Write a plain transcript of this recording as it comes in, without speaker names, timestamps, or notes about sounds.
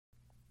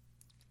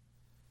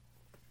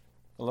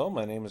Hello,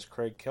 my name is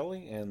Craig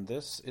Kelly, and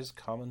this is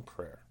Common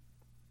Prayer.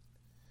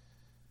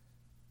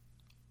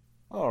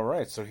 All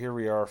right, so here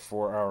we are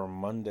for our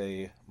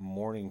Monday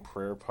morning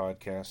prayer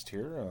podcast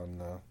here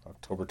on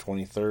October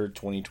 23rd,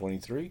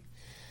 2023.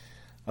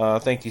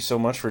 Thank you so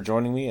much for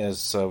joining me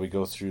as we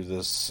go through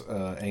this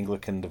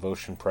Anglican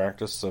devotion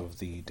practice of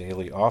the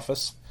daily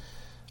office,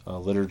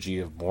 liturgy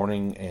of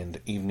morning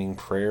and evening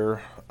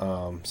prayer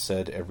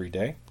said every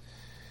day.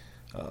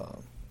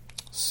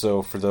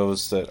 So for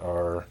those that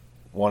are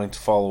wanting to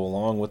follow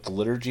along with the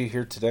liturgy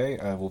here today,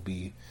 I will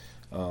be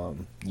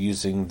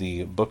using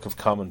the Book of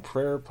Common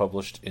Prayer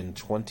published in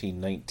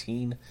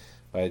 2019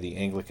 by the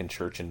Anglican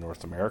Church in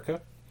North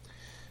America.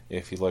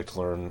 If you'd like to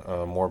learn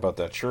more about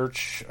that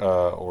church,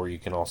 or you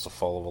can also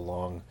follow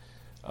along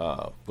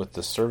with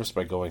this service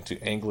by going to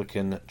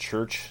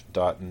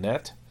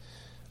anglicanchurch.net.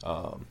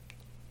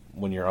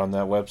 When you're on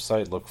that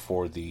website, look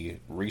for the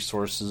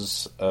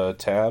resources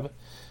tab.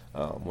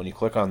 When you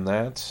click on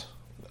that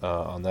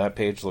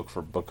page, look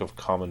for Book of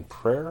Common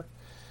Prayer.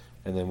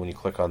 And then when you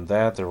click on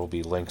that, there will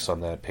be links on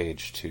that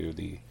page to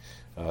the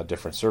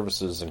different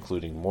services,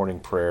 including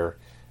morning prayer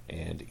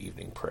and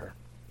evening prayer.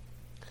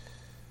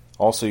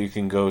 Also, you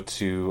can go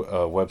to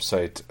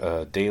website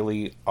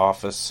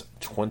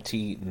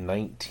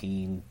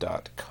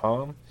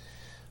dailyoffice2019.com.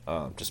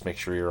 Just make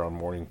sure you're on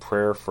morning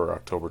prayer for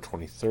October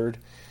 23rd.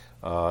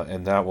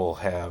 And that will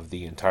have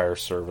the entire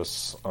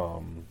service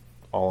all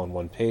on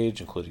one page,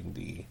 including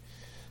the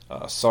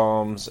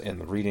Psalms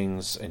and the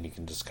readings, and you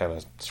can just kind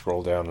of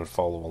scroll down and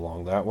follow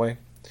along that way.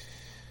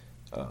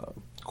 Of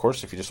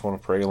course, if you just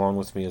want to pray along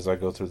with me as I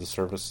go through the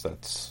service,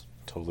 that's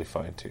totally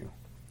fine too.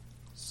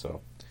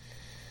 So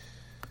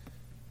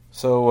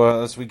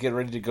as we get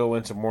ready to go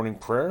into morning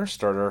prayer,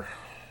 start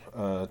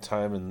our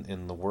time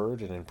in the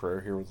Word and in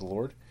prayer here with the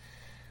Lord,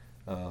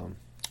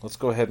 let's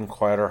go ahead and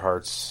quiet our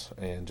hearts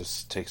and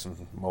just take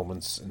some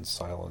moments in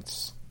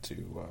silence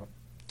to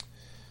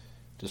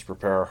just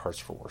prepare our hearts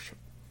for worship.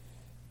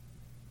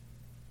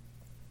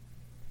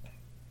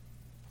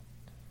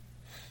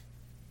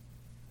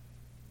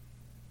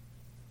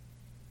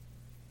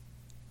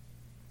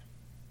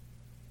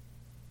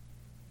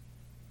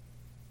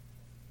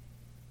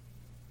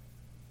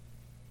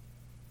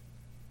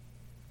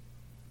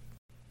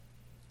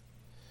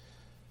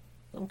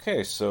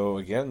 Okay, so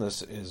again,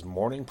 this is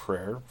morning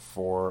prayer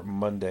for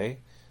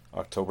Monday,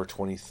 October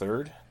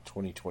 23rd,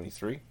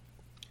 2023.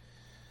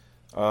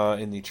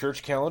 In the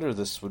church calendar,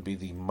 this would be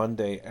the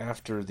Monday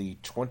after the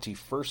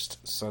 21st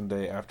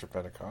Sunday after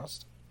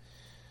Pentecost.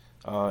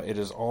 It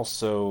is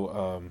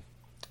also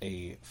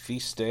a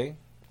feast day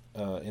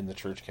in the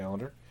church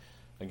calendar.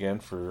 Again,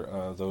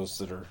 for those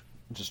that are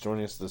just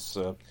joining us, this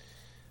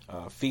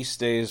feast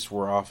days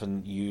were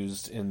often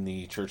used in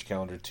the church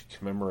calendar to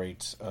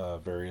commemorate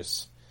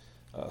various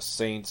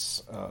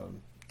saints,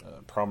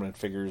 prominent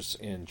figures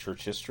in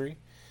church history.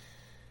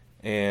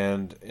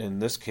 And in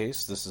this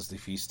case, this is the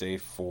feast day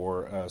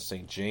for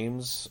St.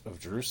 James of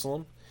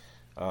Jerusalem,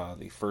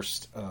 the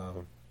first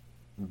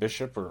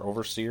bishop or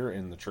overseer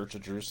in the Church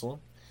of Jerusalem,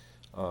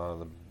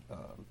 the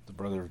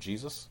brother of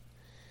Jesus.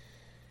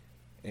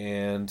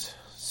 And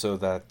so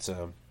that,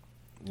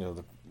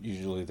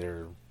 usually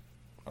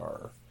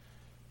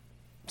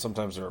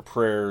sometimes there are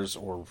prayers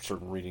or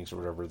certain readings or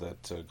whatever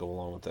that go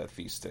along with that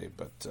feast day.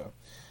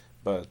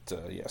 But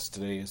yes,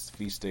 today is the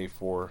feast day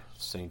for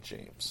St.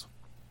 James.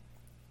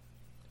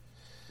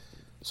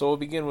 So we'll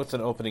begin with an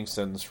opening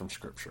sentence from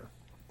Scripture.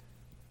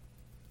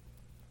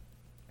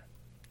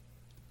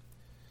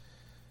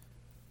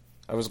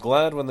 I was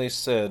glad when they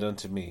said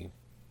unto me,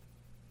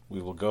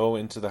 we will go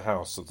into the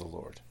house of the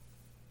Lord.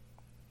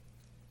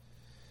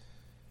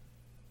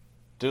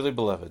 Dearly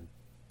beloved,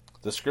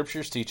 the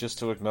Scriptures teach us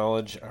to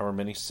acknowledge our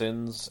many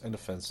sins and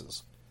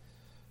offenses,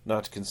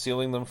 not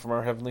concealing them from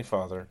our Heavenly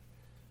Father,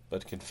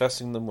 but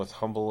confessing them with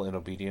humble and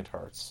obedient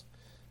hearts,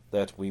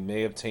 that we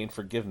may obtain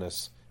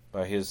forgiveness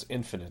by His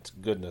infinite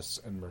goodness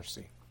and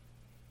mercy.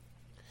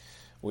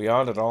 We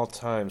ought at all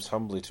times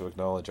humbly to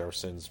acknowledge our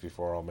sins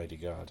before Almighty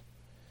God,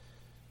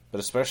 but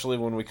especially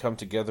when we come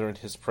together in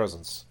His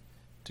presence,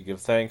 to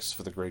give thanks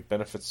for the great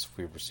benefits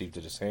we have received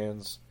at His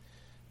hands,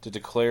 to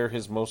declare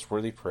His most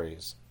worthy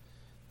praise,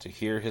 to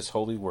hear His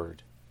holy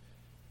word,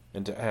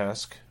 and to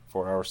ask,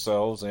 for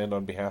ourselves and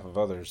on behalf of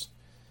others,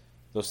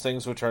 those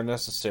things which are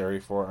necessary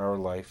for our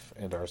life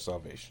and our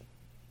salvation.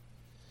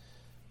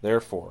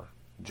 Therefore,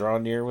 draw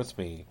near with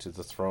me to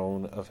the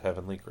throne of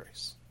heavenly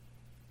grace.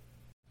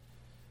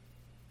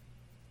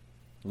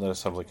 Let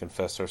us humbly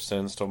confess our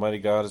sins to Almighty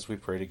God as we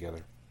pray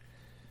together.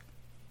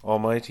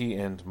 Almighty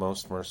and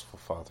most merciful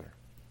Father,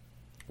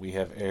 we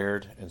have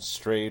erred and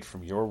strayed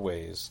from your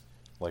ways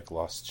like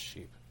lost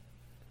sheep.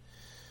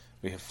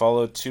 We have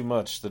followed too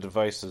much the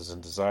devices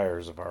and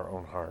desires of our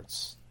own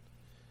hearts.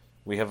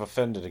 We have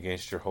offended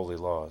against your holy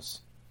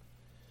laws.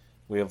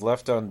 We have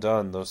left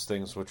undone those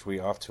things which we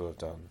ought to have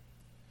done,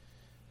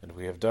 and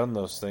we have done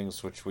those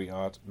things which we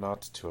ought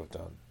not to have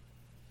done.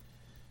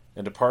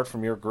 And apart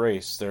from your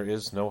grace there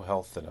is no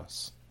health in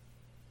us.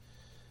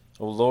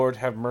 O Lord,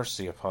 have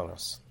mercy upon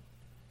us.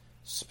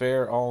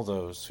 Spare all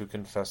those who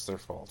confess their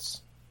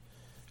faults.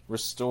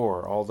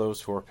 Restore all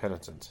those who are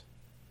penitent,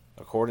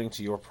 according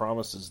to your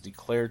promises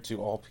declared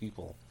to all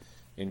people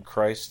in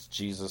Christ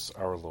Jesus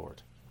our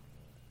Lord.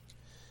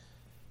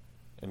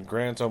 And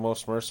grant, O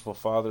most merciful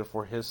Father,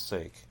 for his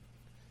sake,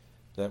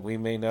 that we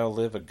may now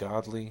live a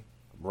godly,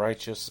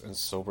 righteous, and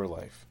sober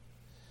life,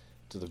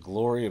 to the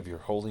glory of your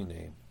holy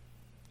name.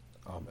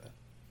 Amen.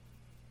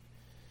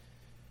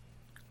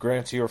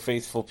 Grant to your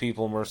faithful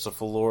people,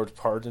 merciful Lord,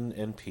 pardon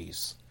and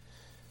peace,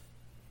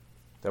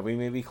 that we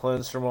may be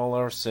cleansed from all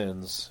our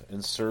sins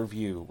and serve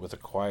you with a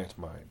quiet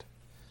mind.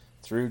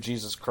 Through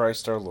Jesus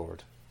Christ our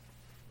Lord.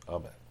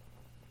 Amen.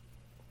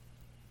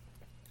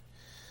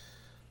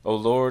 O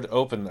Lord,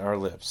 open our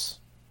lips,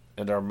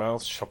 and our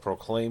mouths shall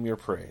proclaim your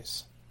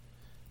praise.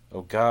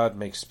 O God,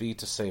 make speed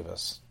to save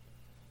us.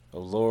 O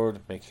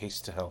Lord, make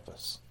haste to help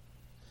us.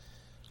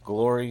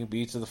 Glory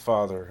be to the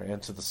Father,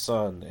 and to the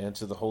Son, and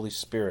to the Holy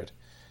Spirit,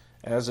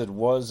 as it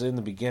was in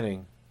the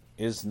beginning,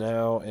 is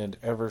now, and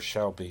ever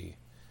shall be,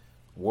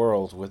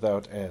 world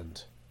without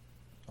end.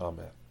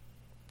 Amen.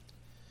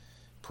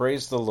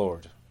 Praise the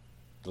Lord.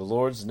 The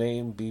Lord's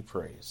name be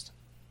praised.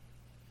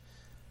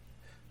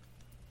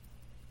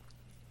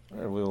 All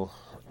right, we'll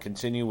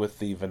continue with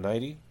the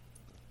Venite.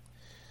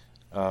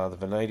 The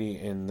Venite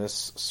in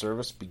this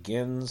service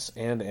begins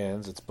and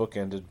ends. It's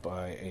bookended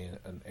by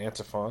an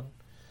antiphon,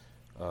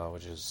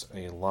 which is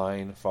a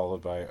line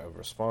followed by a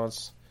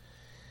response.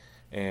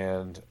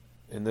 And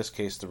in this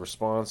case, the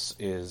response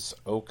is,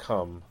 O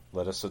come,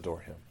 let us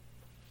adore him.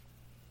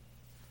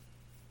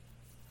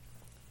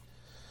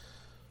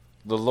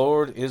 The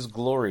Lord is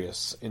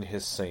glorious in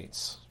his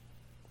saints.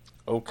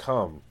 O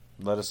come,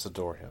 let us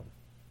adore him.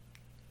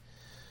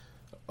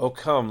 O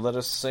come, let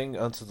us sing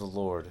unto the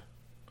Lord.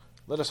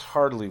 Let us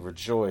heartily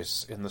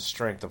rejoice in the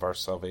strength of our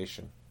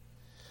salvation.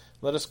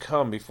 Let us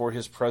come before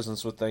his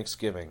presence with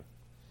thanksgiving,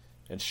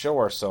 and show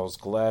ourselves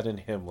glad in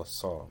him with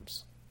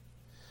psalms.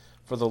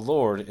 For the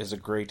Lord is a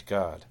great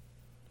God,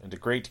 and a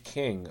great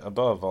King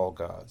above all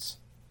gods.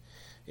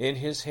 In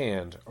his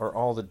hand are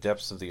all the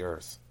depths of the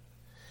earth,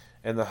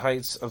 and the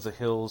heights of the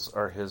hills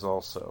are his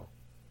also.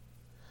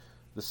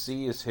 The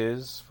sea is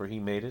his, for he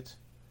made it,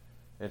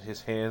 and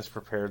his hands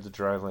prepared the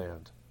dry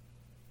land.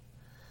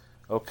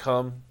 O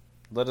come,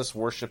 let us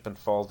worship and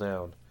fall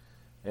down,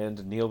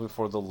 and kneel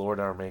before the Lord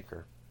our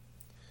Maker.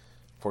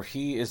 For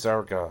he is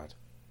our God,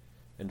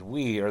 and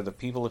we are the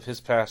people of his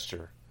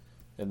pasture,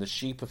 and the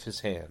sheep of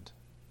his hand.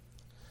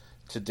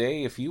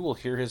 Today, if you will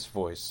hear his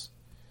voice,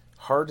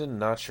 harden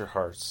not your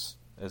hearts,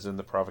 as in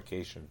the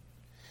provocation,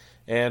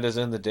 and as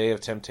in the day of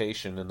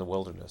temptation in the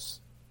wilderness,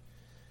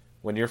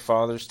 when your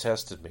fathers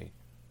tested me,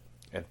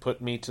 and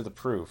put me to the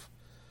proof,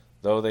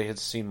 though they had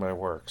seen my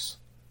works.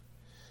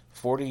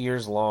 40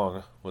 years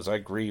long was I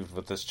grieved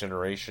with this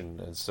generation,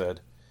 and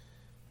said,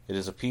 It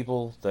is a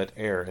people that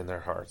err in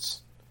their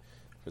hearts,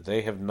 for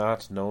they have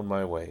not known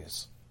my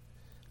ways,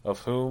 of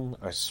whom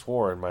I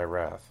swore in my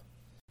wrath,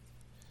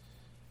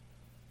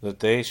 that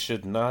they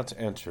should not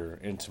enter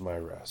into my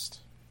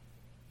rest.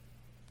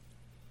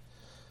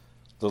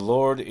 The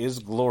Lord is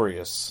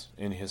glorious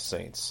in his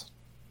saints.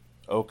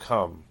 O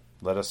come,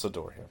 let us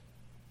adore him.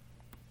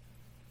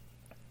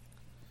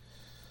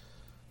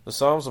 The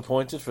Psalms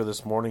appointed for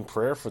this morning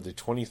prayer for the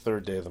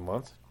 23rd day of the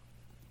month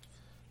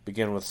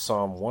begin with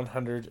Psalm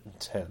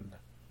 110.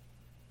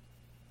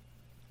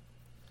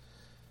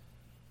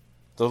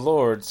 The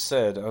Lord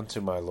said unto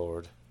my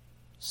Lord,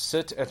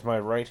 Sit at my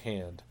right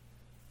hand,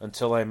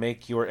 until I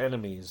make your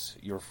enemies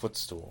your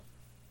footstool.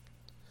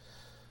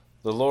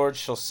 The Lord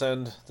shall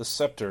send the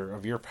scepter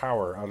of your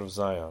power out of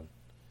Zion.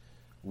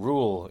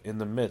 Rule in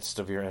the midst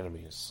of your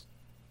enemies.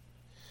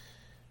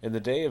 In the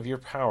day of your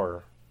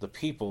power, the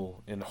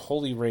people in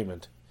holy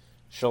raiment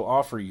shall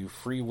offer you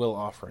free will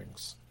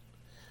offerings.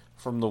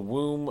 From the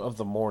womb of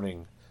the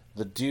morning,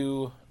 the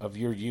dew of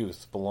your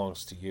youth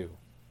belongs to you.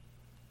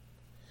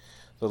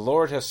 The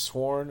Lord has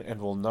sworn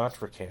and will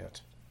not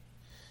recant.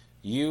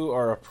 You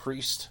are a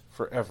priest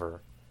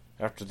forever,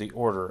 after the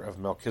order of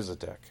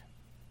Melchizedek.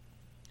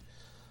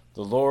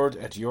 The Lord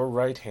at your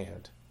right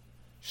hand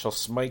shall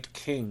smite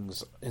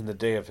kings in the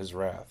day of his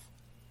wrath.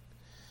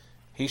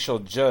 He shall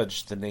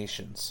judge the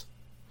nations.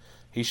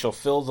 He shall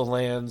fill the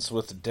lands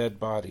with dead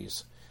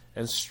bodies,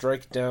 and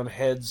strike down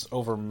heads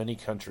over many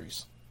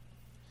countries.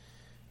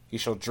 He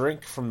shall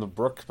drink from the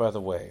brook by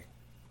the way.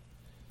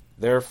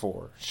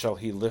 Therefore shall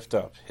he lift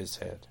up his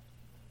head.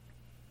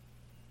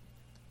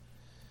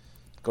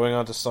 Going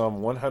on to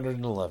Psalm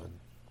 111.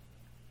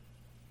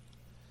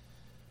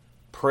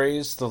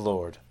 Praise the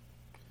Lord.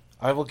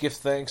 I will give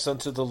thanks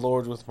unto the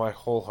Lord with my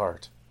whole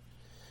heart,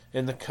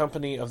 in the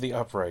company of the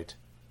upright,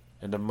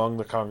 and among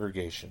the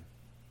congregation.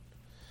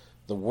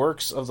 The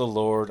works of the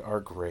Lord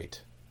are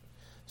great,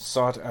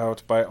 sought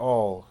out by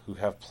all who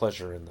have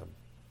pleasure in them.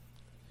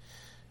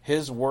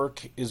 His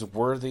work is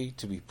worthy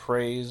to be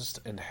praised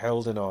and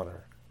held in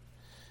honor,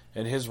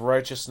 and his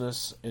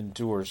righteousness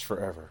endures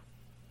forever.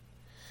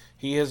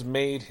 He has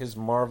made his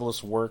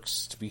marvelous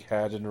works to be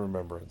had in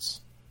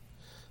remembrance.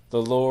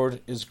 The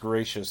Lord is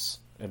gracious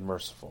and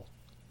merciful.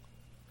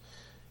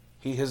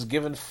 He has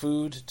given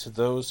food to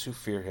those who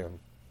fear him.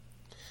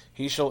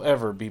 He shall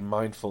ever be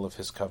mindful of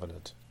his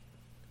covenant.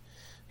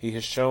 He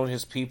has shown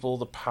his people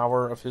the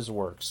power of his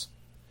works,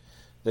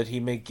 that he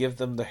may give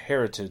them the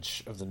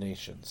heritage of the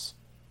nations.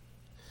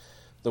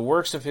 The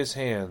works of his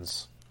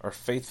hands are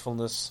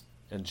faithfulness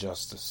and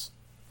justice.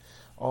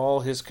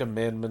 All his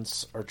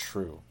commandments are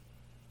true.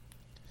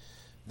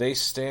 They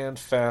stand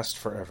fast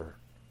forever,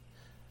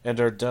 and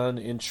are done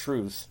in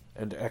truth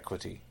and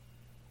equity.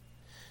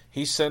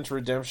 He sent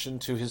redemption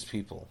to his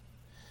people.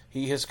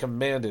 He has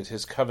commanded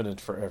his covenant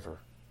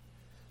forever.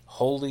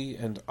 Holy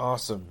and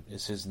awesome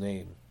is his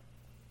name.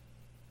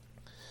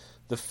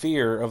 The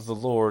fear of the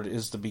Lord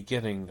is the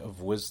beginning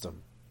of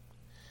wisdom.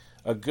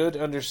 A good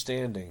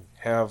understanding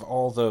have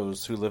all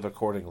those who live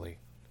accordingly.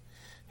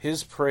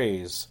 His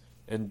praise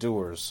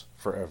endures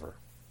forever.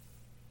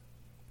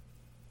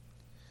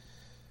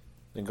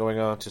 Then going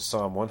on to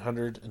Psalm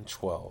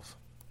 112.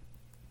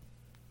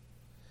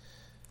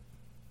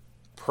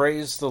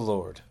 Praise the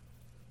Lord.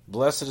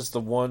 Blessed is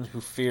the one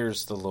who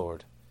fears the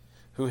Lord,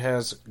 who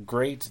has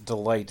great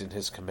delight in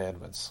his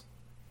commandments.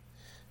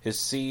 His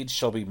seed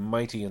shall be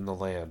mighty in the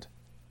land.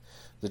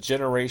 The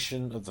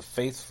generation of the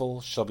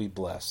faithful shall be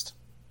blessed.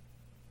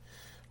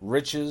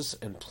 Riches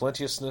and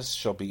plenteousness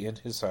shall be in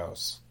his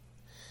house,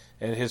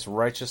 and his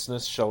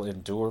righteousness shall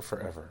endure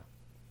forever.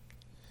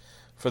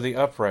 For the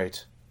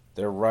upright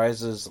there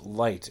rises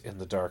light in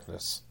the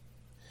darkness.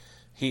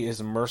 He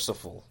is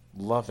merciful,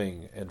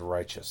 loving, and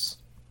righteous.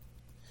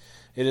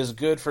 It is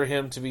good for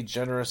him to be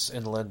generous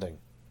in lending,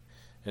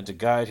 and to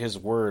guide his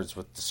words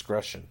with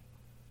discretion.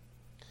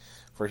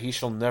 For he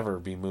shall never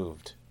be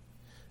moved,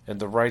 and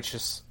the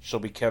righteous shall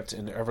be kept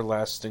in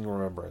everlasting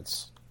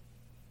remembrance.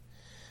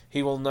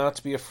 He will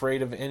not be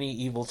afraid of any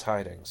evil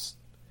tidings,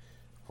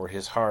 for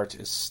his heart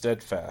is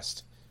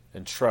steadfast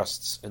and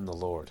trusts in the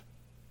Lord.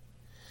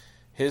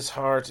 His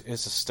heart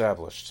is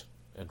established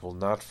and will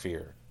not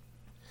fear.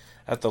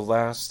 At the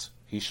last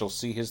he shall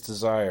see his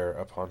desire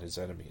upon his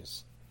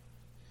enemies.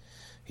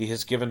 He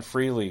has given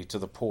freely to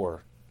the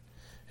poor,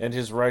 and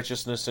his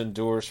righteousness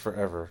endures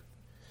forever.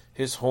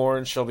 His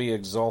horn shall be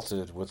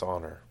exalted with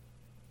honor.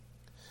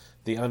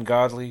 The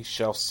ungodly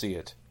shall see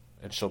it,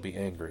 and shall be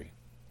angry.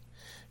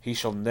 He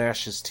shall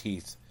gnash his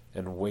teeth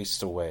and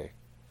waste away.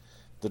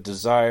 The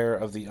desire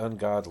of the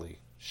ungodly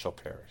shall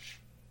perish.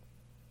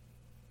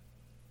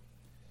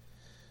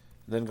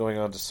 And then going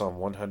on to Psalm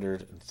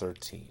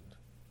 113.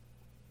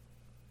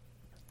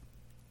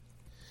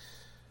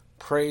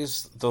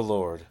 Praise the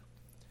Lord.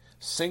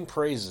 Sing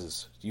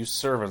praises, you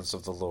servants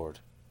of the Lord.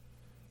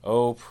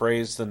 Oh,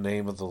 praise the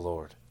name of the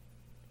Lord.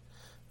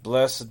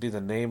 Blessed be the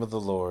name of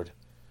the Lord,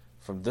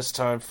 from this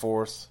time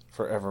forth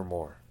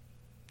forevermore.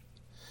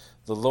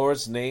 The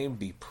Lord's name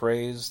be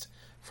praised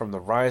from the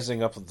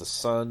rising up of the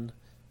sun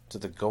to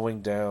the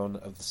going down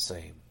of the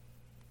same.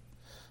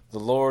 The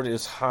Lord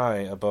is high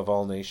above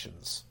all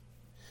nations,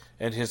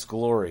 and his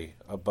glory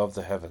above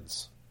the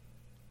heavens.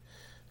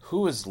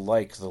 Who is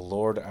like the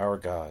Lord our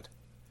God,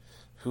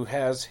 who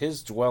has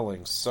his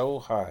dwelling so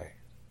high,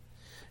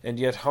 and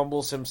yet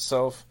humbles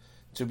himself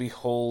to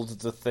behold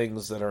the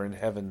things that are in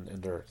heaven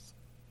and earth?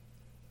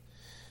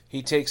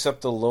 He takes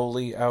up the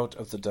lowly out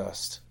of the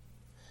dust,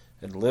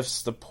 and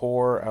lifts the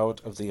poor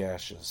out of the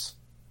ashes,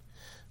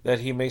 that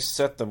he may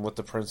set them with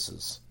the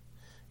princes,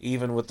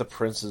 even with the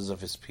princes of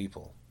his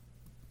people.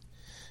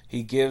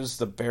 He gives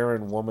the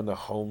barren woman a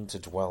home to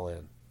dwell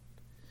in,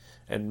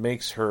 and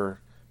makes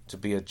her to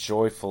be a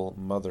joyful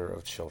mother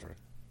of children.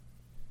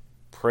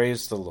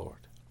 Praise the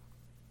Lord.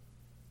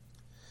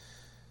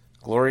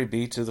 Glory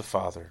be to the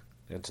Father,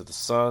 and to the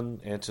Son,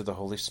 and to the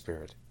Holy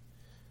Spirit,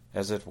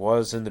 as it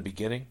was in the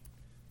beginning,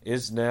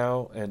 is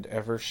now, and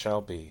ever shall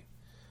be,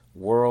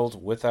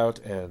 world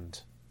without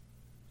end.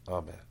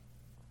 Amen.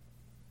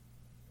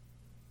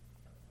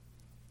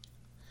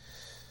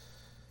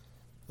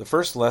 The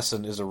first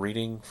lesson is a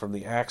reading from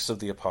the Acts of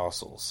the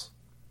Apostles,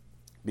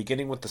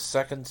 beginning with the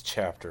 2nd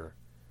chapter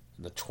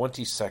and the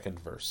 22nd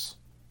verse.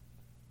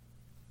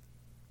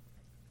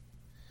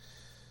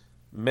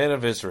 Men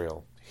of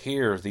Israel,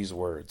 hear these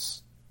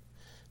words.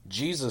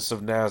 Jesus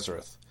of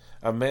Nazareth,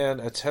 a man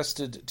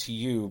attested to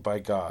you by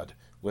God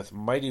with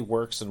mighty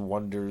works and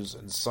wonders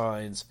and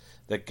signs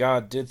that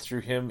God did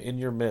through him in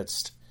your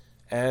midst,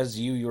 as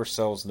you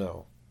yourselves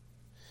know.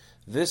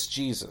 This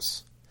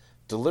Jesus,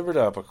 delivered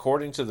up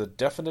according to the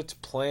definite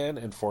plan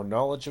and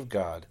foreknowledge of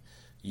God,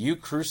 you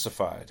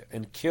crucified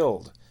and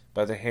killed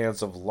by the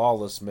hands of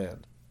lawless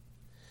men.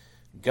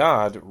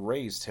 God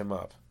raised him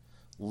up,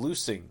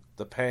 loosing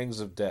the pangs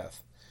of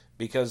death,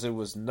 because it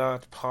was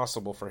not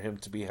possible for him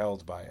to be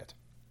held by it.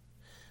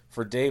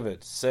 For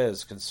David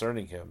says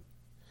concerning him,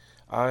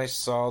 I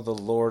saw the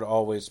Lord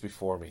always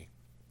before me.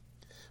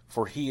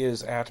 For he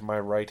is at my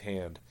right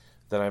hand,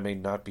 that I may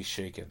not be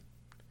shaken.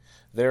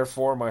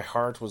 Therefore my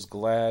heart was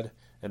glad,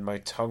 and my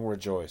tongue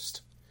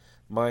rejoiced.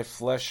 My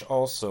flesh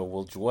also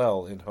will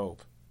dwell in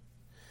hope.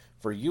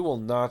 For you will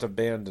not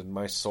abandon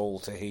my soul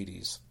to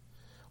Hades,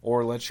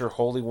 or let your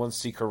Holy One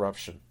see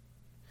corruption.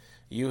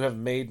 You have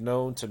made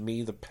known to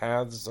me the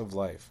paths of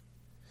life.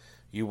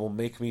 You will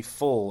make me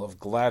full of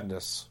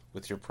gladness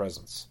with your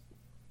presence.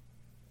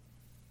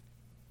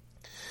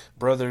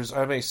 Brothers,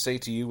 I may say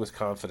to you with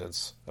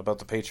confidence about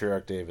the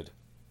patriarch David,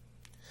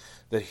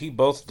 that he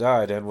both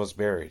died and was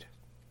buried,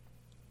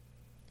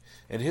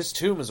 and his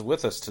tomb is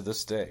with us to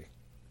this day.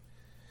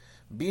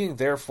 Being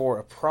therefore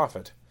a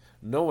prophet,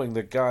 knowing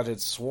that God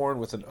had sworn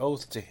with an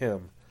oath to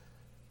him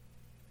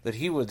that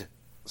he would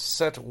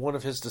set one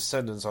of his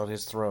descendants on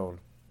his throne,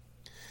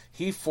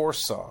 he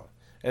foresaw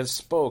and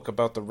spoke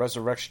about the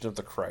resurrection of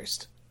the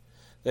Christ,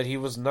 that he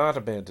was not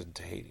abandoned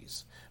to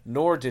Hades,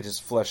 nor did his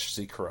flesh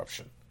see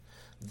corruption.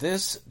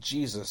 This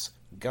Jesus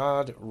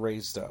God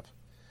raised up,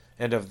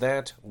 and of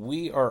that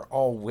we are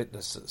all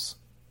witnesses.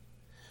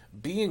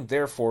 Being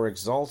therefore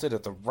exalted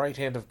at the right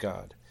hand of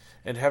God,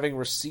 and having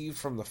received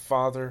from the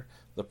Father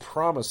the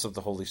promise of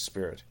the Holy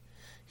Spirit,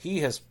 he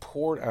has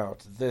poured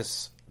out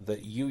this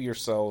that you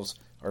yourselves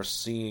are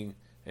seeing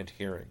and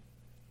hearing.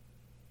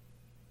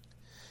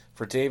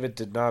 For David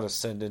did not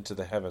ascend into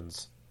the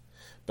heavens,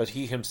 but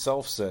he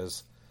himself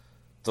says,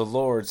 The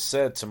Lord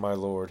said to my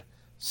Lord,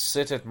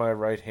 Sit at my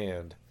right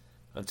hand,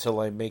 until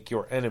I make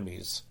your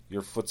enemies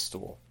your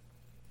footstool.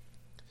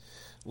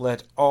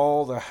 Let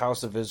all the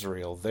house of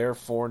Israel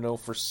therefore know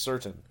for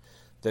certain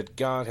that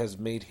God has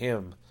made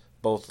him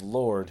both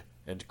Lord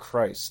and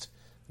Christ,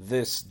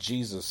 this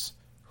Jesus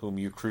whom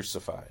you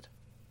crucified.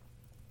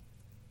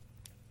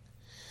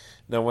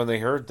 Now when they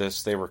heard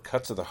this, they were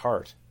cut to the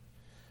heart,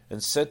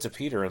 and said to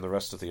Peter and the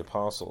rest of the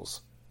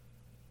apostles,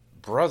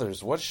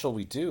 Brothers, what shall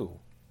we do?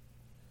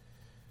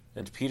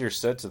 And Peter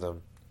said to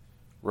them,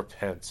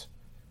 Repent,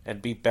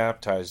 and be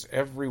baptized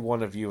every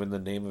one of you in the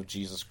name of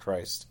Jesus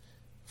Christ,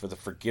 for the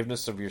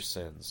forgiveness of your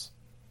sins,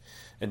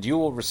 and you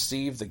will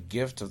receive the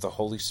gift of the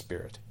Holy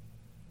Spirit.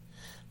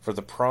 For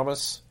the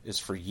promise is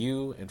for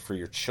you and for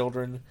your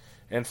children,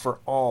 and for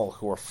all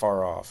who are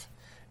far off,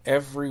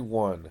 every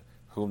one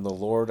whom the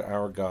Lord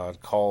our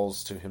God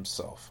calls to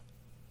himself.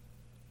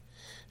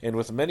 And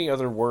with many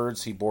other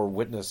words he bore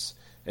witness,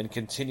 and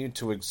continued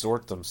to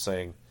exhort them,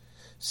 saying,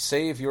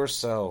 Save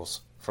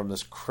yourselves from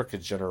this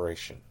crooked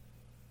generation.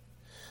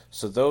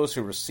 So those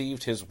who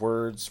received his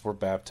words were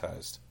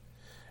baptized,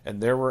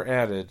 and there were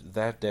added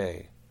that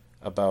day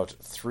about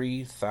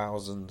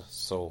 3,000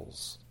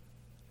 souls.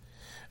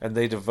 And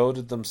they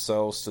devoted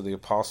themselves to the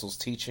apostles'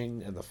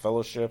 teaching and the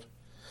fellowship,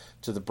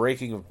 to the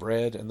breaking of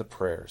bread and the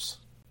prayers.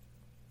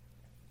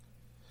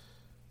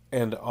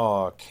 And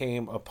awe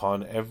came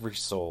upon every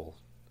soul,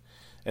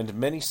 and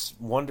many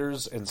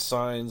wonders and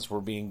signs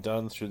were being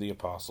done through the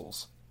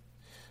apostles.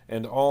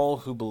 And all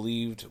who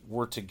believed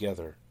were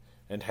together,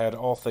 and had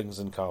all things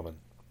in common.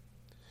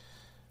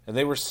 And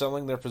they were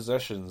selling their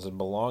possessions and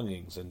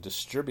belongings, and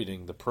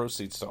distributing the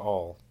proceeds to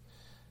all,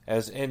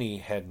 as any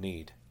had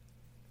need.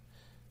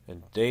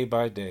 And day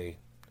by day,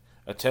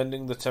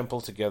 attending the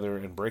temple together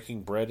and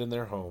breaking bread in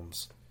their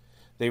homes,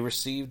 they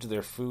received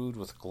their food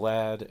with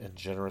glad and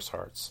generous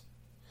hearts,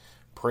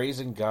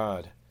 praising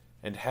God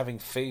and having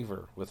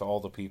favor with all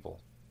the people.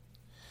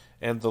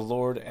 And the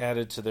Lord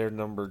added to their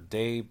number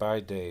day by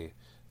day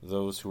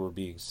those who were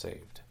being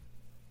saved.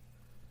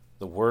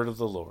 The word of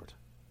the Lord.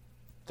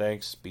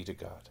 Thanks be to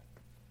God.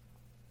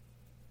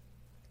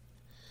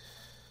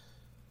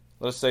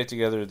 Let us say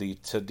together the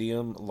Te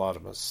Deum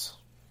Laudamus.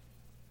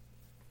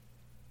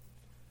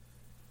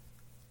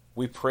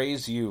 We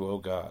praise you, O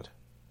God.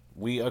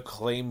 We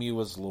acclaim you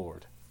as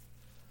Lord.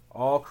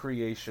 All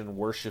creation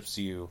worships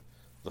you,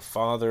 the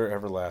Father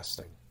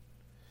everlasting.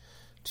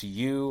 To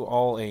you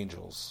all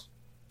angels,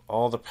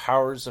 all the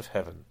powers of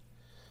heaven,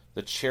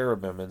 the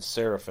cherubim and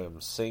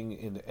seraphim sing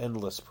in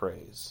endless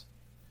praise.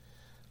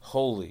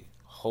 Holy,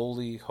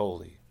 holy,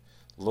 holy,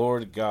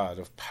 Lord God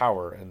of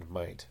power and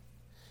might.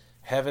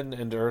 Heaven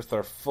and earth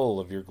are full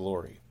of your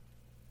glory.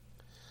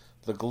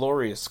 The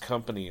glorious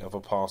company of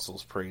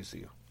apostles praise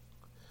you.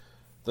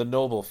 The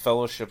noble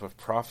fellowship of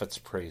prophets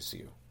praise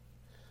you.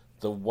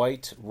 The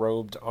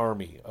white-robed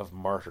army of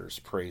martyrs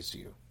praise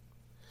you.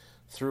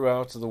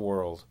 Throughout the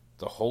world,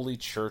 the Holy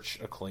Church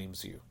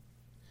acclaims you.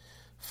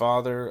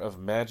 Father of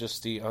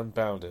majesty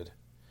unbounded,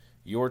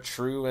 your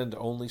true and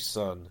only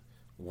Son,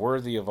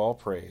 worthy of all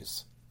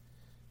praise,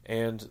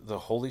 and the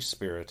Holy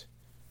Spirit,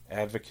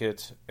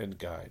 advocate and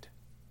guide.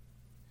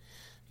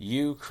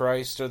 You,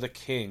 Christ, are the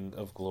King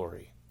of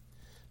glory,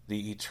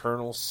 the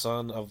eternal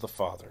Son of the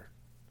Father.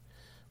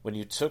 When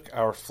you took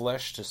our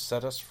flesh to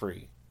set us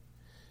free,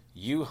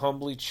 you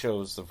humbly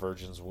chose the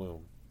Virgin's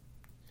womb.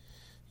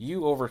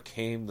 You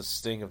overcame the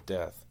sting of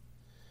death,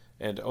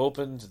 and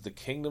opened the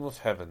kingdom of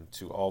heaven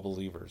to all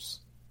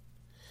believers.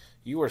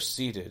 You are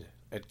seated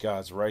at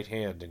God's right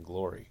hand in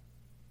glory.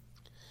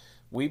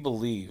 We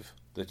believe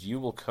that you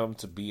will come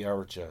to be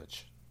our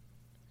judge.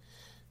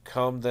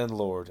 Come then,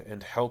 Lord,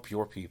 and help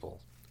your people,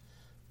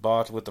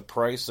 bought with the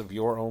price of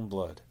your own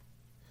blood,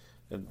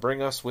 and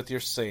bring us with your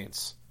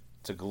saints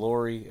to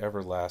glory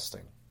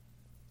everlasting.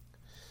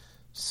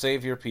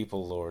 Save your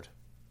people, Lord,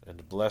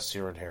 and bless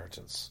your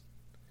inheritance.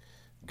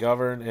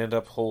 Govern and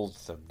uphold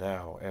them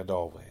now and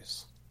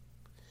always.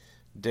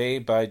 Day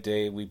by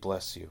day we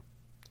bless you.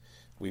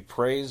 We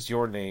praise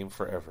your name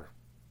forever.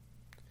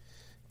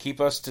 Keep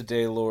us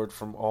today, Lord,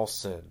 from all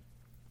sin.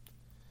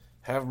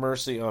 Have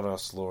mercy on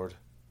us, Lord.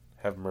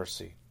 Have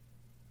mercy.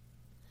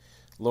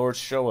 Lord,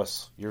 show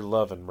us your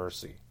love and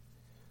mercy,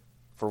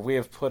 for we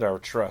have put our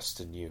trust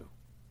in you.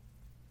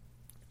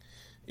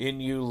 In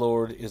you,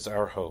 Lord, is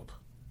our hope.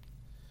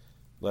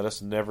 Let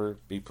us never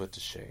be put to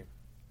shame.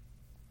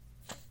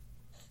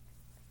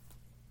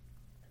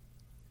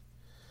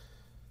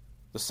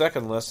 The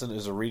second lesson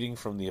is a reading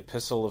from the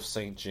Epistle of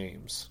St.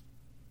 James,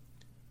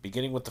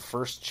 beginning with the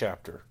first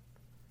chapter,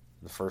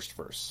 the first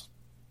verse.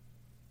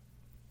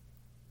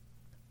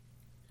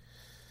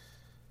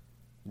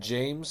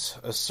 James,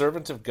 a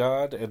servant of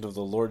God and of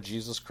the Lord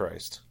Jesus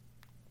Christ,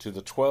 to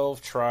the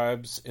 12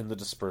 tribes in the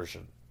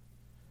dispersion.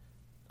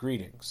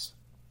 Greetings.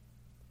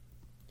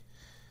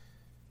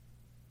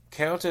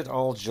 Count it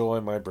all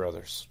joy, my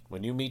brothers,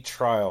 when you meet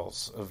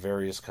trials of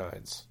various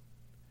kinds.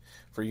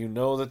 For you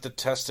know that the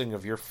testing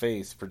of your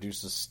faith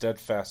produces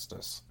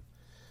steadfastness.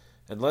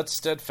 And let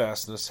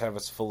steadfastness have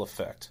its full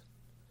effect,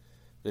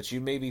 that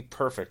you may be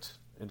perfect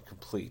and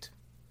complete,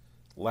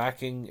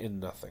 lacking in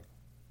nothing.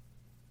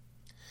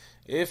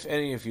 If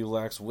any of you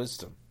lacks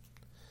wisdom,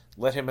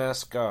 let him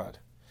ask God,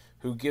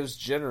 who gives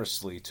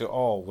generously to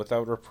all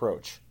without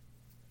reproach,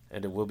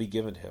 and it will be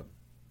given him.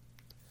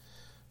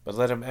 But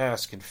let him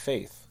ask in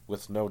faith,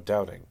 with no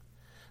doubting.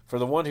 For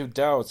the one who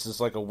doubts is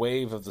like a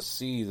wave of the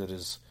sea that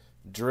is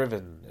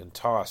driven and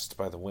tossed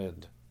by the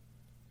wind.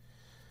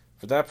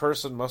 For that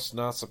person must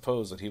not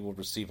suppose that he will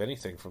receive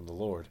anything from the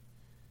Lord.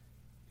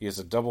 He is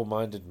a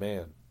double-minded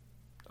man,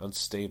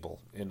 unstable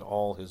in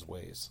all his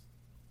ways.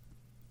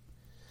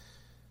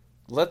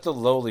 Let the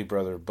lowly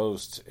brother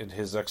boast in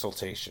his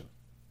exaltation,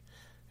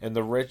 and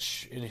the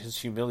rich in his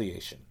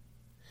humiliation,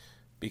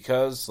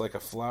 because, like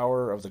a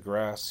flower of the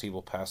grass, he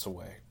will pass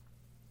away.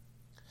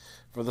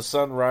 For the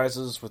sun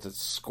rises with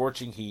its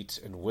scorching heat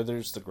and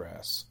withers the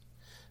grass.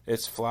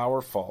 Its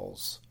flower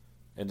falls,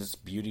 and its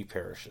beauty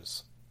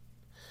perishes.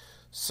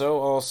 So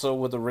also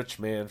will the rich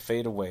man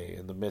fade away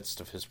in the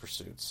midst of his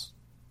pursuits.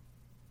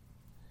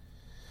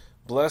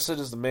 Blessed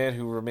is the man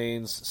who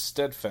remains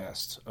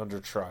steadfast under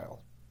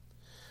trial.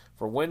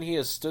 For when he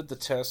has stood the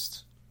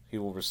test, he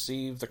will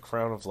receive the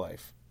crown of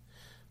life,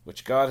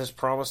 which God has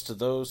promised to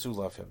those who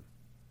love him.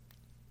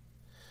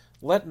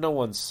 Let no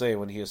one say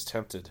when he is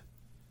tempted,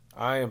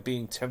 I am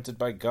being tempted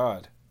by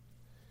God.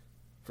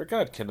 For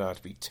God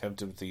cannot be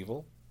tempted with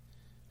evil,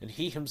 and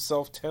he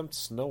himself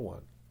tempts no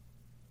one.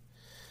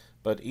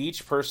 But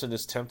each person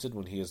is tempted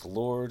when he is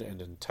lured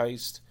and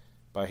enticed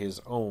by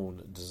his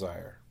own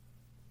desire.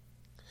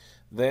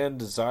 Then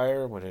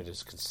desire, when it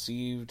is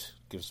conceived,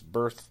 gives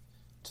birth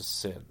to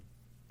sin.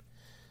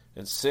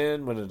 And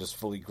sin, when it is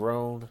fully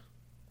grown,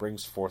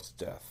 brings forth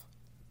death.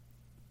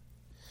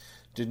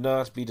 Do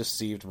not be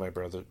deceived, my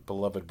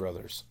beloved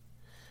brothers.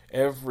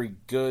 Every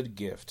good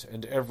gift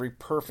and every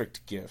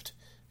perfect gift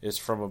is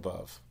from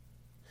above,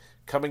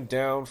 coming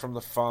down from the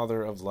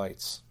Father of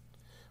lights,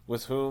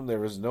 with whom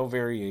there is no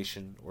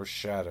variation or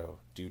shadow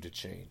due to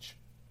change.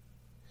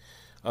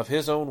 Of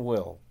his own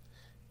will,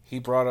 he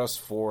brought us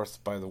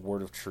forth by the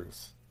word of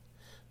truth,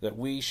 that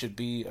we should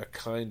be a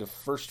kind of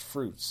first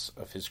fruits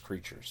of his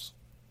creatures.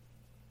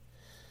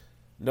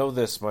 Know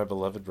this, my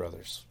beloved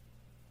brothers.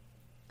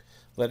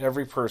 Let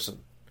every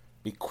person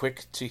be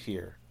quick to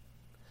hear,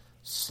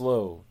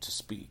 slow to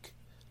speak,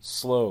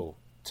 slow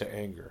to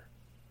anger.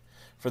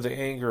 For the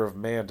anger of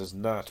man does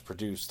not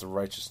produce the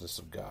righteousness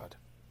of God.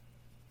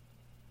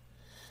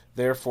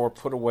 Therefore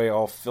put away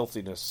all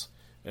filthiness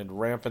and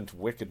rampant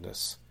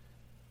wickedness,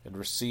 and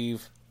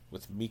receive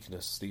with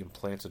meekness the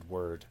implanted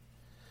word,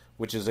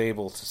 which is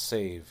able to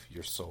save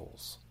your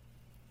souls.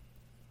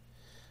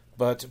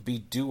 But be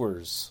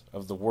doers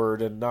of the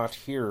word and not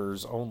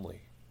hearers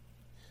only,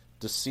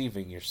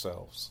 deceiving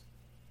yourselves.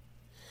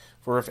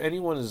 For if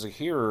anyone is a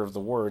hearer of the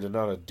word and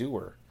not a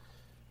doer,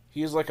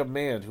 he is like a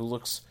man who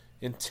looks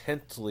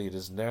intently at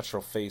his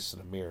natural face in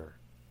a mirror.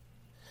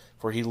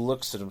 For he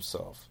looks at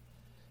himself,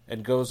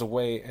 and goes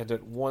away and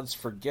at once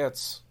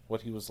forgets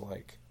what he was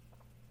like.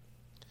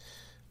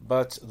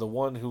 But the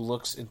one who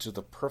looks into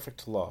the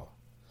perfect law,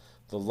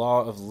 the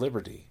law of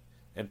liberty,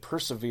 and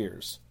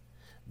perseveres,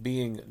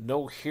 being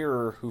no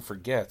hearer who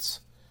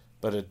forgets,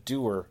 but a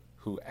doer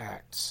who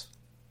acts,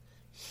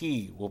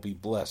 he will be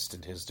blessed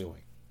in his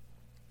doing.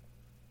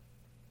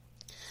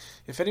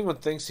 If anyone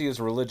thinks he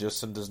is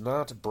religious and does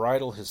not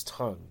bridle his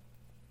tongue,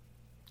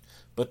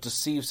 but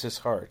deceives his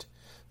heart,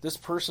 this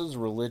person's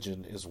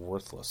religion is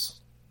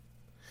worthless.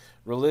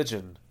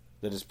 Religion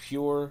that is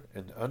pure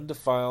and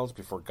undefiled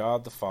before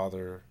God the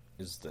Father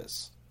is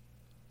this: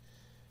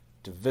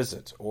 to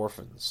visit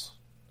orphans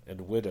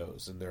and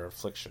widows in their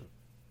affliction,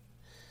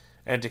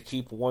 and to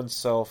keep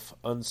oneself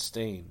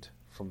unstained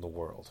from the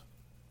world.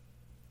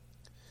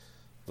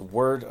 The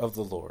word of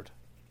the Lord.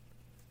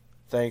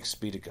 Thanks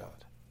be to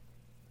God.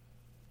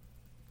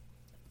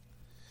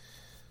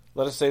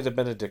 Let us say the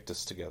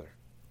Benedictus together.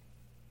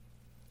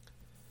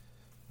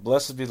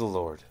 Blessed be the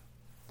Lord,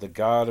 the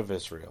God of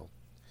Israel.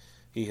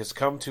 He has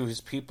come to his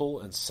people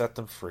and set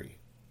them free.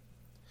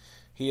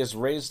 He has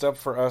raised up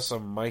for us a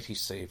mighty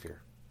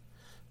Savior,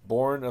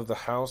 born of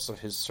the house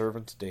of his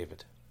servant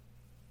David.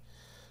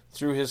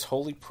 Through his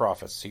holy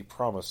prophets he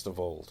promised of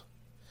old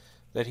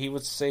that he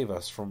would save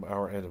us from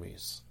our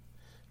enemies,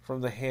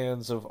 from the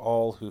hands of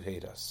all who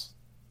hate us.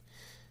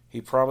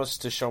 He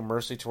promised to show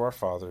mercy to our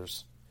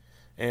fathers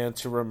and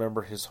to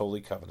remember his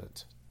holy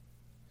covenant.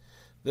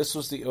 This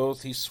was the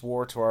oath he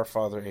swore to our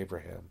father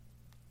Abraham,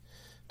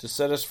 to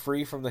set us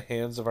free from the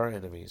hands of our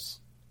enemies,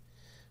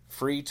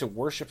 free to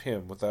worship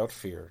him without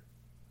fear,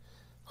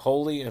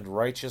 holy and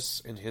righteous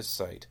in his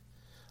sight,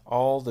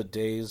 all the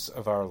days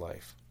of our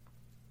life.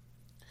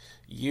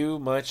 You,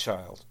 my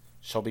child,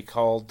 shall be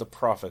called the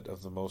prophet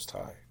of the Most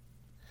High,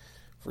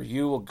 for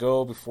you will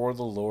go before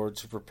the Lord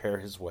to prepare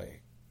his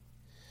way,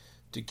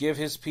 to give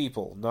his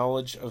people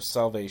knowledge of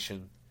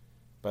salvation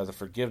by the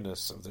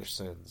forgiveness of their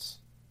sins.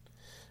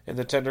 In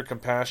the tender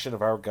compassion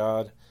of our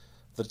God,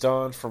 the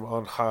dawn from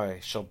on high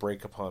shall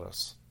break upon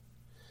us,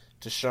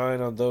 to shine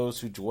on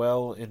those who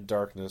dwell in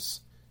darkness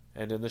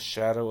and in the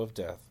shadow of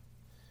death,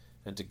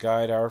 and to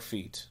guide our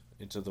feet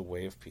into the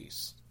way of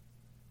peace.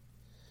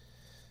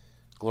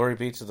 Glory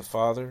be to the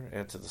Father,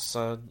 and to the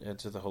Son, and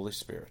to the Holy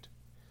Spirit,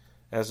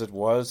 as it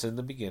was in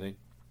the beginning,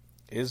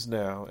 is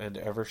now, and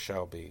ever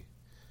shall be,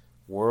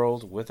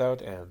 world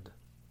without end.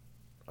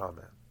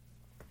 Amen.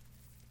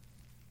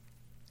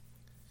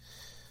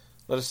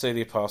 Let us say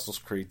the Apostles'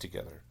 Creed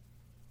together.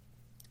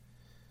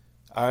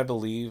 I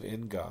believe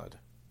in God,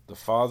 the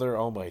Father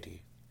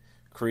Almighty,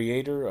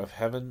 Creator of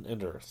heaven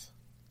and earth.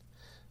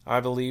 I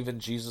believe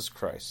in Jesus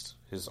Christ,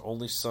 his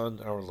only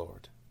Son, our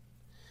Lord.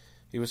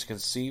 He was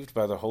conceived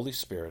by the Holy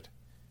Spirit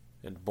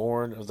and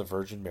born of the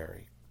Virgin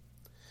Mary.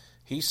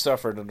 He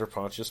suffered under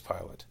Pontius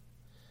Pilate,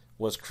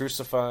 was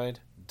crucified,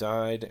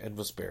 died, and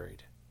was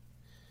buried.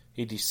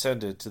 He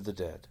descended to the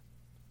dead.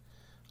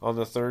 On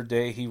the third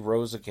day he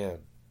rose again.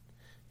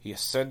 He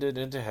ascended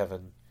into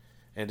heaven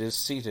and is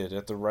seated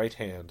at the right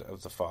hand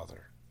of the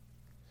Father.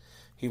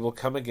 He will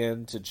come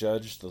again to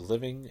judge the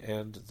living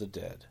and the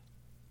dead.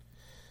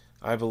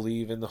 I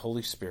believe in the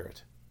Holy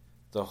Spirit,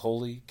 the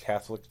Holy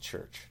Catholic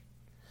Church,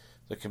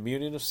 the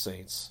communion of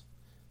saints,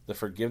 the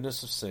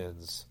forgiveness of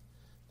sins,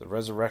 the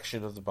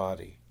resurrection of the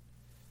body,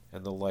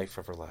 and the life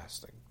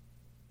everlasting.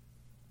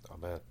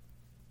 Amen.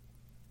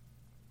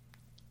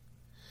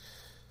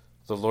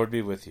 The Lord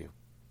be with you,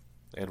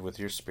 and with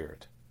your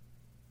spirit.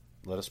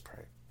 Let us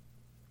pray.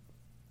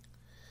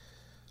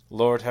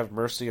 Lord, have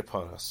mercy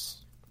upon us.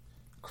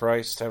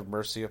 Christ, have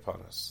mercy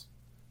upon us.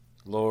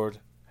 Lord,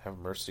 have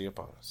mercy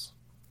upon us.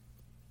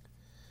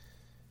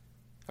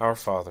 Our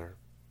Father,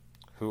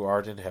 who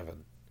art in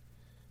heaven,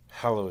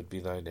 hallowed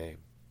be thy name.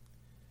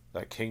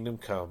 Thy kingdom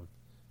come,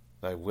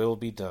 thy will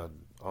be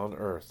done, on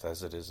earth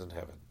as it is in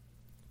heaven.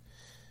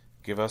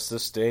 Give us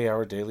this day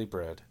our daily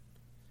bread,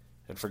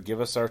 and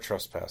forgive us our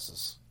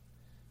trespasses,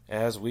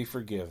 as we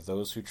forgive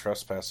those who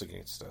trespass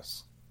against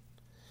us.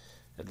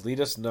 And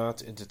lead us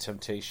not into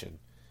temptation,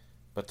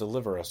 but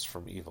deliver us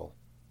from evil.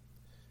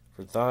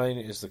 For thine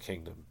is the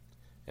kingdom,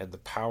 and the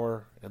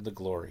power, and the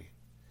glory,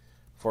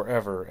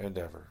 forever and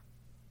ever.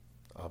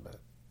 Amen.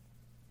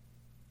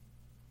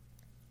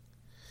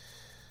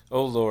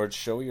 O Lord,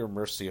 show your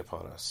mercy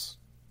upon us,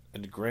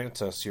 and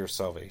grant us your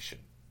salvation.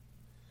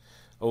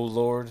 O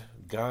Lord,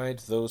 guide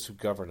those who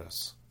govern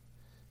us,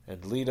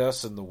 and lead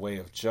us in the way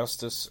of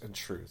justice and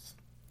truth.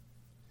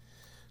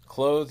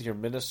 Clothe your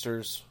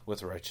ministers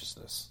with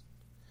righteousness,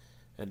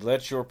 and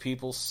let your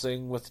people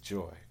sing with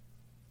joy.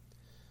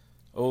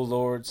 O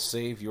Lord,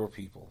 save your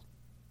people,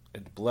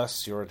 and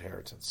bless your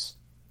inheritance.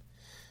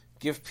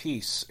 Give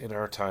peace in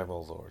our time, O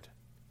Lord,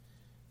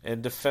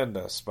 and defend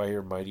us by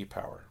your mighty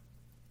power.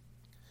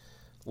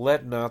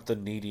 Let not the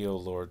needy, O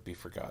Lord, be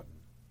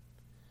forgotten,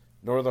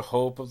 nor the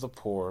hope of the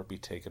poor be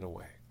taken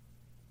away.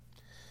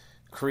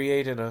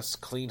 Create in us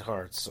clean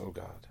hearts, O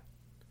God,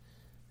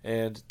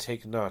 and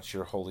take not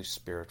your Holy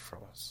Spirit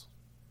from us.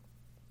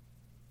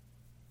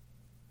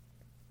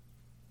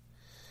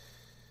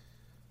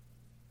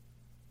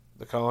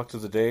 The collect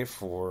of the day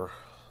for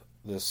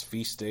this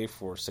feast day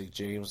for St.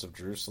 James of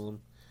Jerusalem,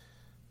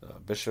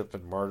 Bishop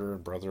and Martyr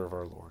and Brother of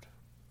our Lord.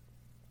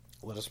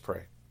 Let us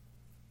pray.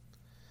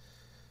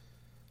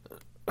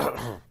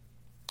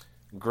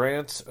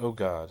 Grant, O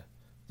God,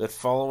 that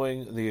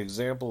following the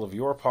example of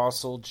your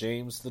apostle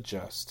James the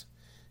Just,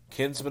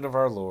 kinsman of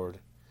our Lord,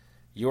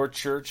 your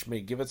church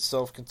may give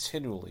itself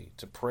continually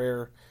to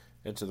prayer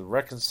and to the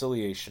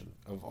reconciliation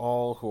of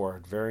all who are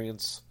at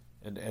variance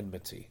and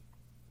enmity.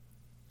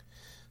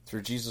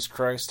 Through Jesus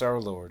Christ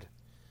our Lord,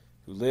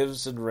 who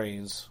lives and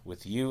reigns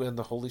with you and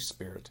the Holy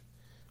Spirit,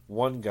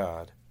 one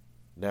God,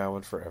 now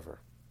and forever.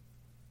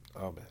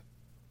 Amen.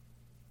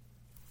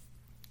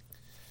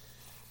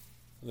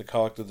 The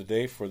collect of the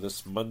day for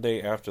this Monday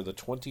after the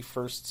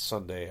 21st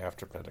Sunday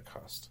after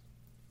Pentecost.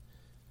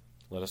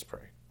 Let us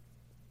pray.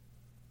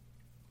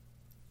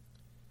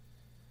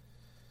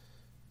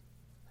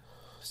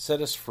 Set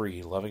us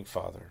free, loving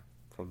Father,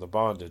 from the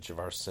bondage of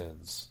our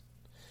sins,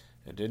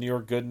 and in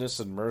your goodness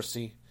and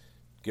mercy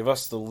give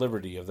us the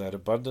liberty of that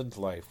abundant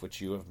life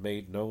which you have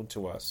made known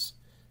to us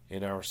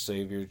in our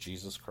Savior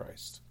Jesus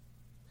Christ,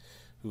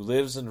 who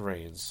lives and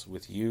reigns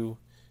with you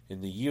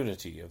in the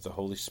unity of the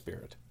Holy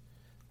Spirit,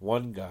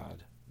 one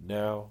God,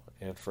 now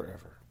and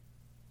forever.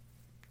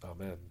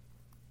 Amen.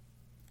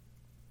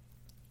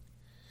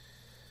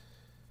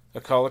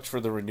 A collect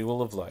for the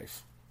renewal of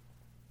life.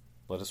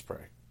 Let us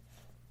pray.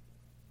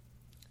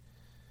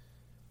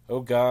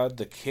 O God,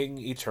 the King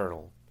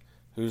eternal,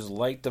 whose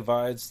light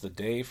divides the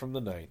day from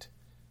the night,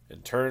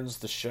 and turns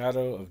the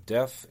shadow of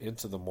death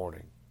into the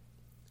morning,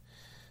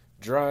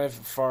 drive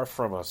far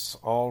from us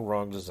all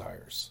wrong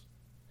desires.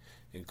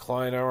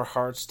 Incline our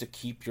hearts to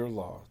keep your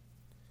law,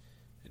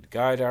 and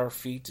guide our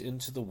feet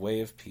into the way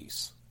of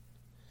peace,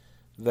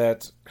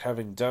 that,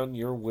 having done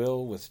your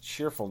will with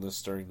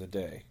cheerfulness during the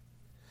day,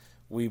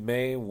 we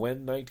may,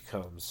 when night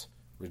comes,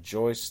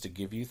 rejoice to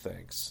give you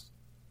thanks.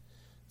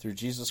 Through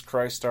Jesus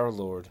Christ our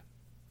Lord.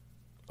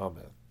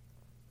 Amen.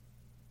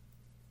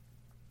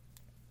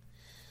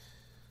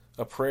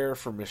 A prayer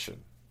for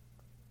mission.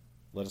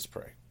 Let us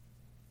pray.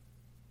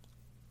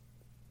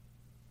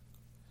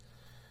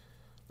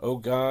 O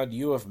God,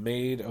 you have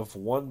made of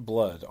one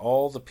blood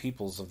all the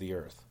peoples of the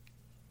earth,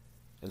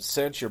 and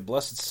sent your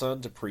blessed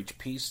Son to preach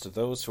peace to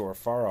those who are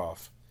far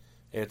off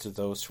and to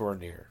those who are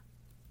near.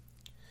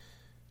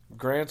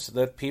 Grant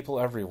that people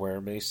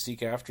everywhere may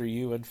seek after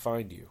you and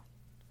find you.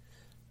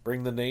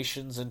 Bring the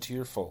nations into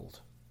your fold.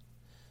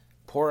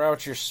 Pour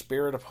out your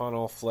Spirit upon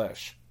all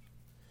flesh,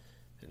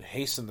 and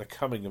hasten the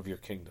coming of your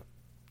kingdom.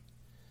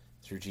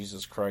 Through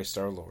Jesus Christ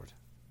our Lord.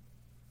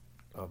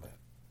 Amen.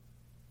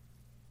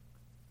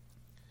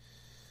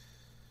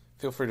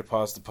 Feel free to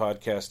pause the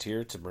podcast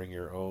here to bring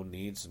your own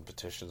needs and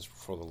petitions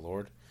before the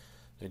Lord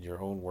in your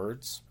own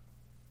words,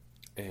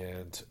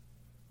 and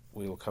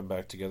we will come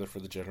back together for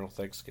the general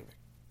thanksgiving.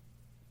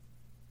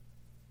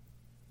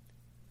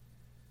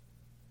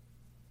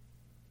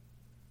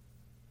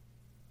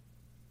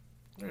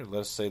 All right,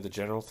 let us say the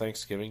general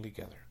thanksgiving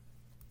together.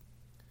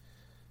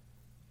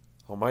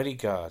 Almighty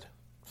God,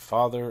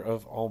 Father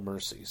of all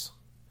mercies,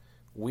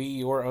 we,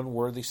 your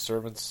unworthy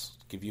servants,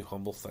 give you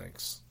humble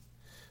thanks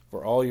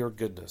for all your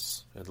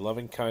goodness and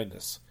loving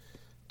kindness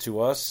to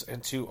us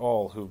and to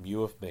all whom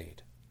you have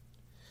made.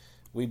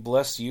 We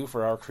bless you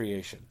for our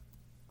creation,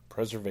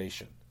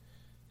 preservation,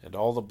 and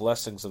all the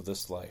blessings of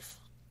this life,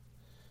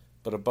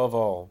 but above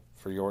all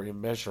for your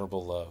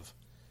immeasurable love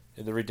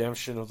in the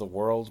redemption of the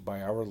world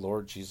by our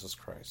Lord Jesus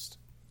Christ,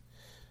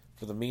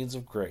 for the means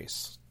of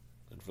grace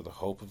and for the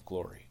hope of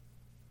glory.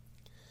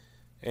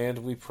 And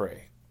we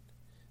pray,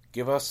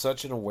 give us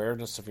such an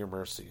awareness of your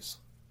mercies,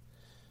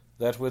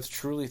 that with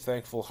truly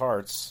thankful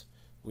hearts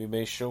we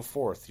may show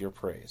forth your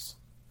praise,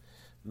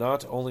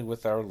 not only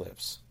with our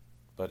lips,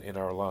 but in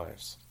our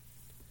lives,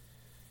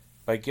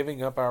 by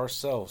giving up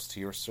ourselves to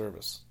your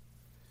service,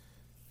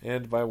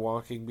 and by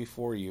walking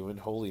before you in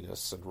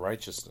holiness and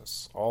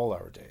righteousness all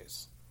our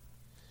days.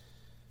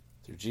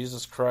 Through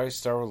Jesus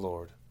Christ our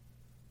Lord,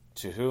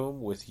 to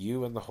whom, with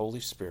you and the Holy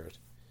Spirit,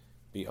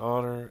 be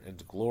honor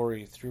and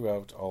glory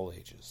throughout all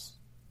ages.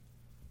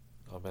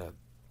 Amen.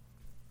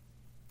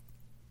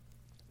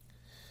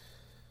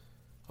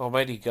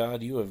 Almighty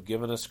God, you have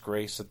given us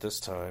grace at this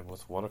time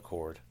with one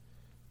accord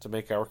to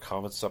make our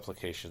common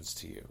supplications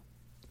to you.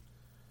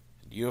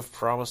 And you have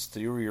promised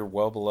through your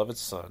well-beloved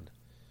Son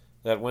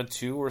that when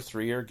 2 or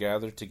 3 are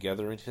gathered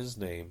together in his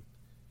name,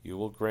 you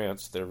will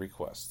grant their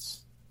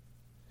requests.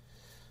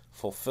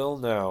 Fulfill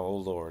now, O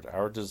Lord,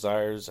 our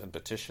desires and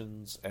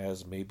petitions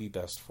as may be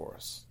best for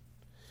us,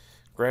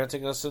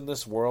 granting us in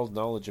this world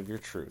knowledge of your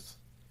truth,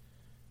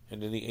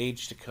 and in the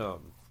age to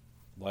come,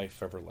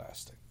 life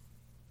everlasting.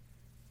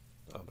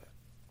 Amen.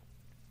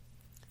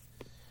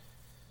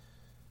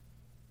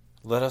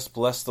 Let us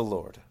bless the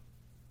Lord.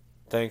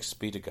 Thanks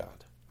be to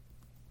God.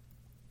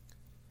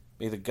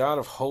 May the God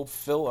of hope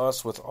fill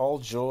us with all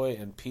joy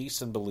and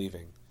peace in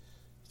believing,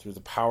 through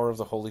the power of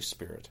the Holy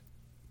Spirit.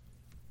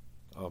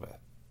 Amen.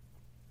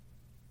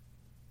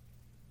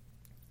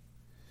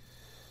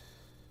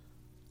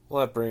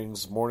 Well, that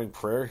brings morning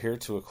prayer here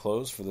to a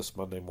close for this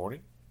Monday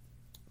morning.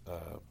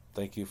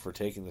 Thank you for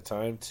taking the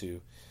time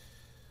to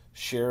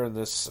share in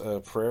this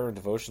prayer and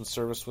devotion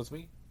service with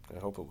me. I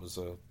hope it was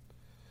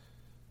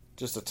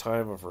just a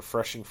time of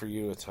refreshing for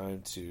you, a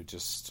time to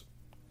just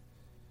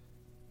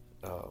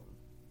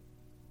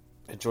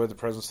enjoy the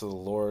presence of the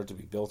Lord, to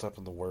be built up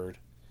in the Word.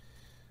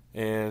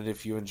 And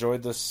if you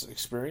enjoyed this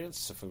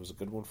experience, if it was a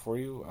good one for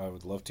you, I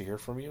would love to hear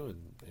from you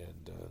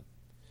and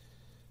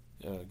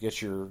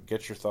get your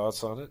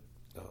thoughts on it.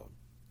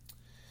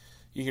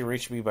 You can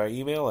reach me by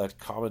email at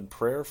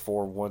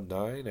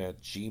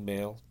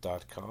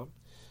commonprayer419@gmail.com.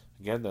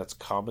 Again, that's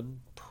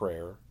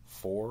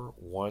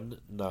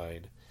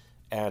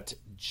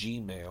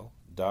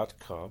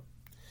commonprayer419@gmail.com.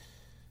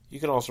 You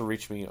can also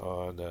reach me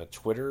on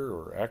Twitter,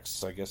 or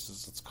X, I guess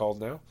as it's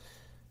called now.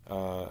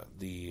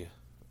 The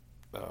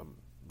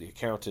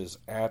account is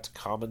at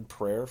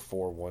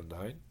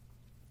commonprayer419.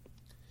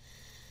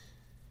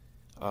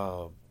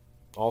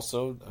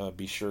 Also,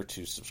 be sure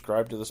to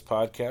subscribe to this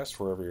podcast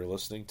wherever you're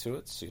listening to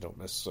it so you don't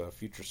miss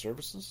future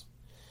services.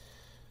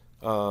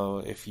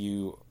 If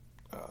you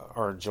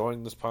are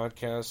enjoying this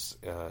podcast,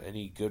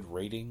 any good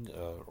rating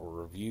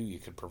or review you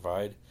can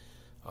provide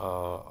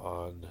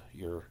on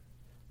your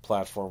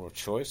platform of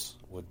choice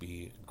would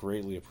be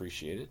greatly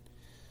appreciated.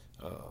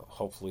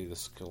 Hopefully,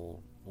 this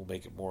will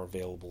make it more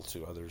available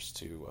to others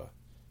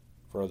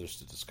for others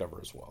to discover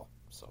as well.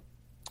 So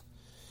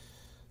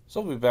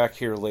we'll be back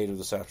here later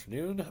this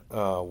afternoon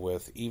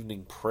with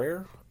evening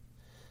prayer.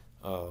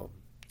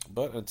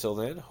 But until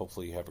then,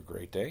 hopefully you have a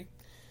great day.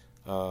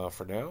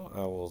 For now,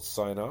 I will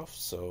sign off.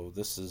 So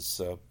this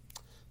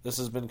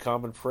has been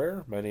Common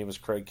Prayer. My name is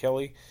Craig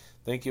Kelly.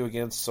 Thank you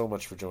again so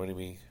much for joining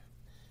me.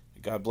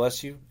 God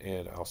bless you,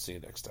 and I'll see you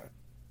next time.